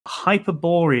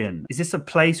Hyperborean. Is this a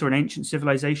place or an ancient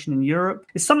civilization in Europe?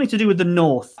 It's something to do with the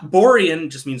north. Borean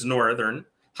just means northern.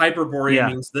 Hyperborea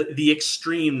means the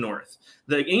extreme north.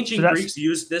 The ancient Greeks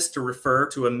used this to refer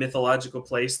to a mythological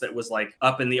place that was like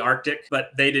up in the Arctic, but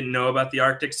they didn't know about the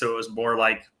Arctic, so it was more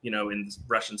like, you know, in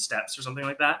Russian steppes or something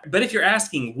like that. But if you're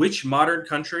asking which modern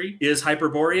country is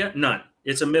Hyperborea, none.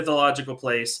 It's a mythological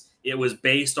place. It was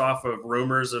based off of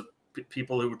rumors of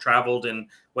people who traveled in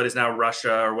what is now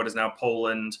Russia or what is now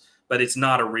Poland, but it's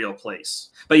not a real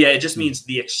place. But yeah, it just means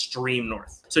the extreme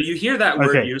north. So you hear that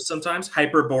word used sometimes,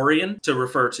 Hyperborean, to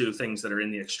refer to things that are in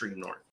the extreme north.